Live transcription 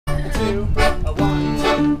two, a 1,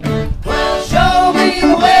 2. Well, show me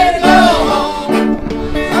the way to go home.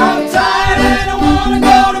 I'm tired and I wanna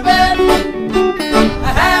go to bed.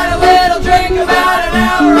 I had a little drink about an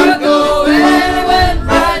hour ago and it went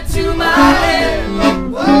right to my head.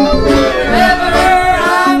 Wherever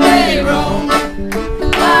I may roam,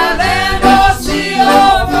 by land or sea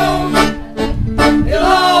or foam,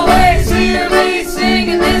 you'll always hear me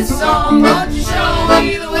singing this song. Won't you show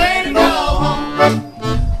me the way to go home?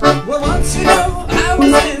 Well, once you know I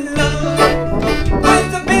was in love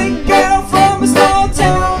with a big girl from a small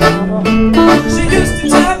town. She used to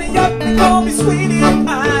tie me up and call me sweetie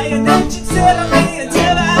pie, and then she'd sit on me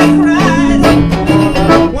until I cried.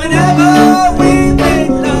 Whenever we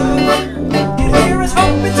made love, you'd hear us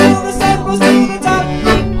hoping till the sun rose to the top,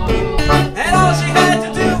 and all she had to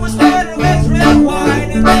do was spread her legs red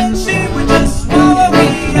wine, and then she would just swallow me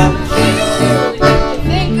up. You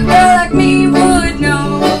think a girl like me would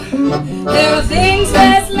know there are things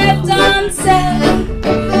that's left unsaid.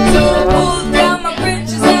 So I pulled down my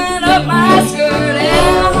breeches and up my skirt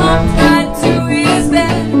and I humped right to his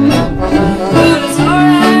bed. But as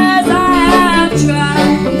hard as I have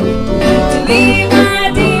tried to leave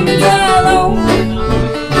my demons alone,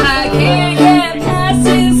 I can't get past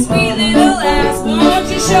his sweet little ass. Won't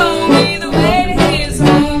you show me the way to his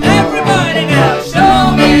home? Everybody now,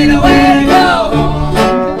 Show me the way to go home.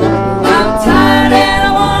 I'm tired and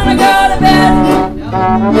I wanna go to bed.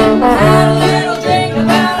 I had a little drink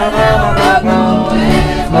about an hour ago and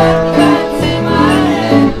it went right to my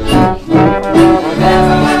head.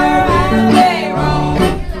 Wherever I may roam,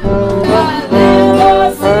 by land or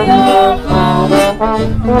sea or foam,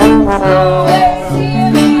 always hear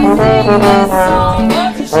me sing this song.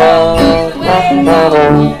 Won't you show me the way to go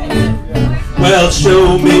home? Well, show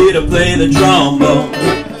me to play the trombone.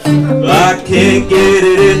 I can't get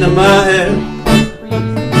it into my head.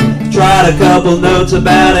 Tried a couple notes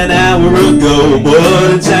about an hour ago,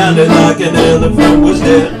 but it sounded like an elephant was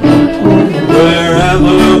dead.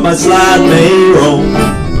 Wherever my slide may roam,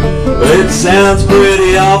 it sounds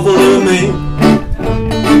pretty awful to me.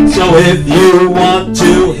 So if you want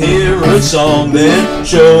to hear a song, then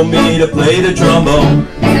show me to play the trombone.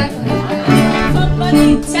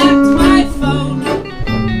 Somebody tapped my phone.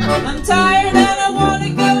 I'm tired and I wanna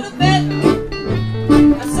go to bed.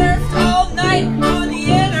 I surfed all night on the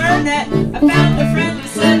internet. I found a friend who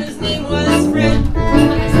said his name was Fred.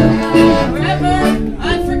 Wherever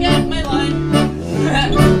I forget my line.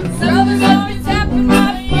 Somebody tapping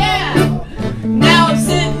my phone. Yeah. Now I'm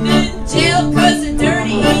sitting in jail 'cause of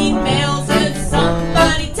dirty emails and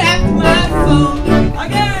somebody tapped my phone.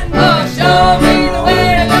 Again. Oh, show me the way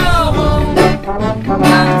to go home.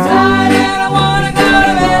 I'm tired and I wanna go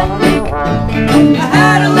to bed. I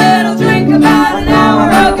had a little drink about an hour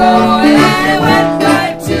ago and it went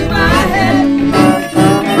right to my head.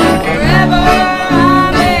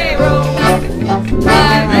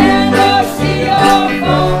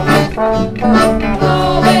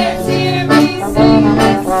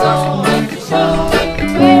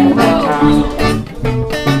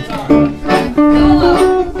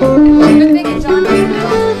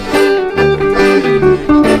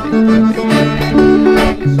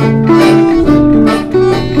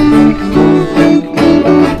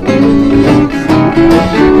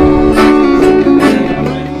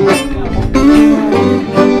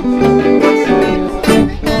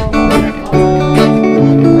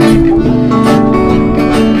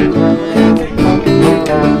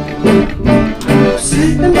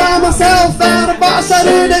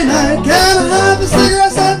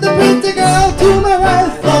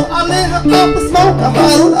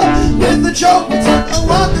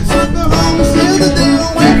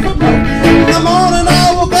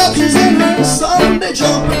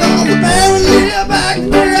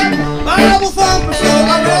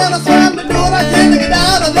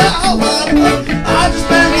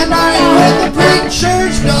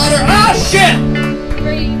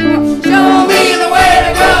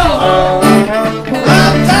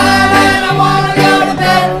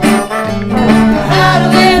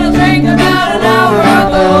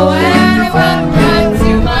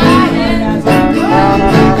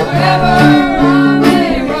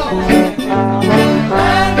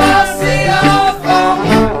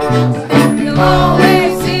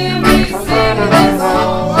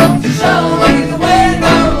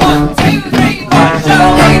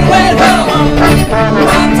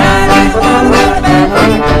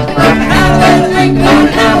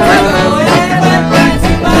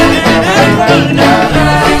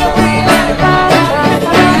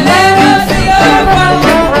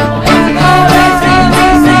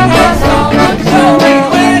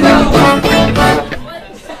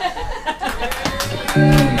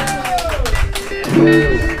 Woo!